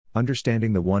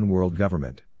Understanding the One World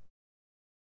Government.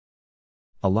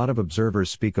 A lot of observers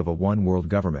speak of a One World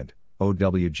Government,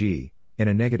 OWG, in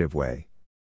a negative way.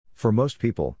 For most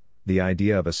people, the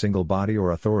idea of a single body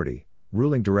or authority,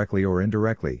 ruling directly or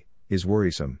indirectly, is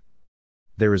worrisome.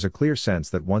 There is a clear sense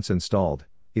that once installed,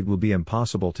 it will be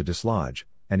impossible to dislodge,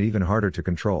 and even harder to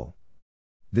control.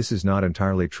 This is not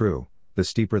entirely true. The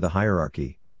steeper the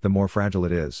hierarchy, the more fragile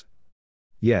it is.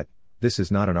 Yet, this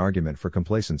is not an argument for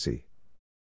complacency.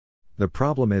 The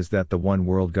problem is that the One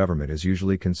World Government is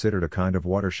usually considered a kind of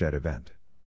watershed event.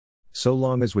 So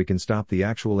long as we can stop the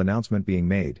actual announcement being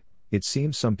made, it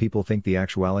seems some people think the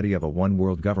actuality of a One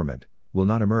World Government will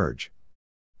not emerge.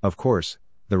 Of course,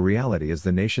 the reality is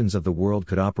the nations of the world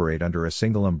could operate under a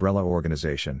single umbrella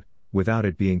organization, without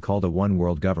it being called a One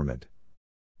World Government.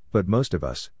 But most of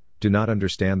us do not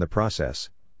understand the process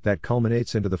that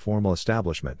culminates into the formal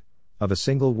establishment of a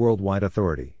single worldwide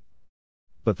authority.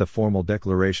 But the formal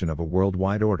declaration of a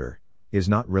worldwide order is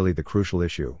not really the crucial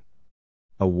issue.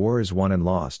 A war is won and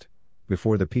lost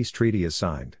before the peace treaty is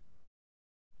signed.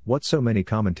 What so many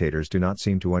commentators do not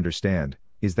seem to understand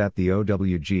is that the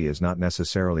OWG is not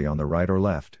necessarily on the right or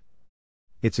left.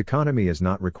 Its economy is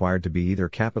not required to be either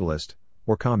capitalist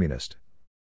or communist.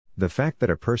 The fact that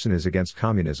a person is against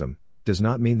communism does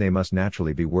not mean they must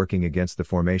naturally be working against the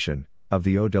formation of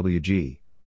the OWG.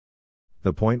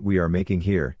 The point we are making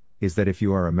here is that if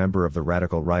you are a member of the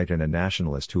radical right and a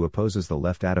nationalist who opposes the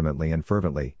left adamantly and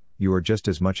fervently, you are just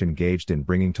as much engaged in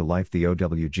bringing to life the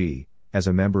OWG as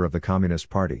a member of the Communist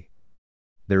Party.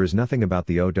 There is nothing about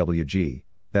the OWG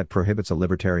that prohibits a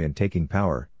libertarian taking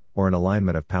power, or an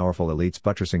alignment of powerful elites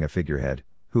buttressing a figurehead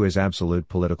who has absolute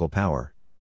political power.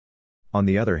 On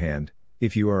the other hand,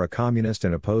 if you are a communist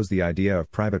and oppose the idea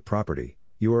of private property,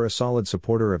 you are a solid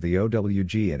supporter of the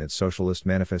OWG and its socialist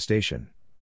manifestation.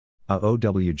 A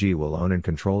OWG will own and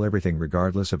control everything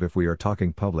regardless of if we are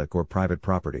talking public or private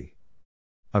property.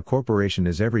 A corporation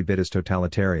is every bit as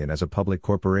totalitarian as a public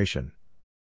corporation.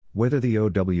 Whether the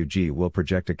OWG will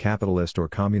project a capitalist or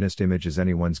communist image is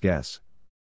anyone's guess.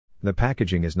 The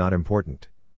packaging is not important.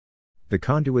 The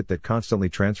conduit that constantly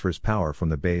transfers power from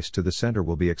the base to the center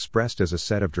will be expressed as a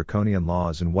set of draconian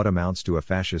laws and what amounts to a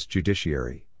fascist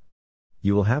judiciary.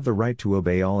 You will have the right to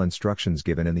obey all instructions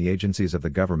given, and the agencies of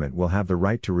the government will have the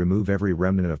right to remove every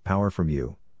remnant of power from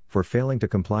you for failing to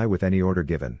comply with any order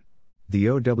given. The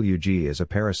OWG is a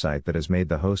parasite that has made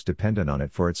the host dependent on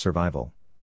it for its survival.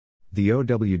 The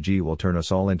OWG will turn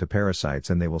us all into parasites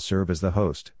and they will serve as the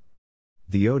host.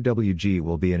 The OWG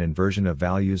will be an inversion of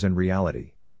values and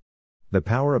reality. The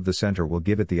power of the center will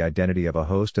give it the identity of a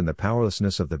host, and the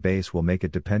powerlessness of the base will make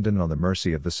it dependent on the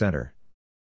mercy of the center.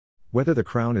 Whether the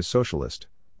crown is socialist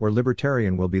or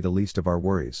libertarian will be the least of our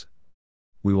worries.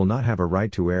 We will not have a right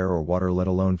to air or water, let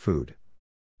alone food.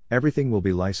 Everything will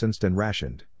be licensed and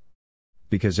rationed.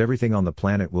 Because everything on the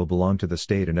planet will belong to the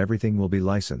state and everything will be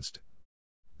licensed.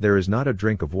 There is not a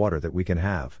drink of water that we can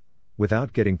have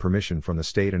without getting permission from the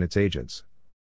state and its agents.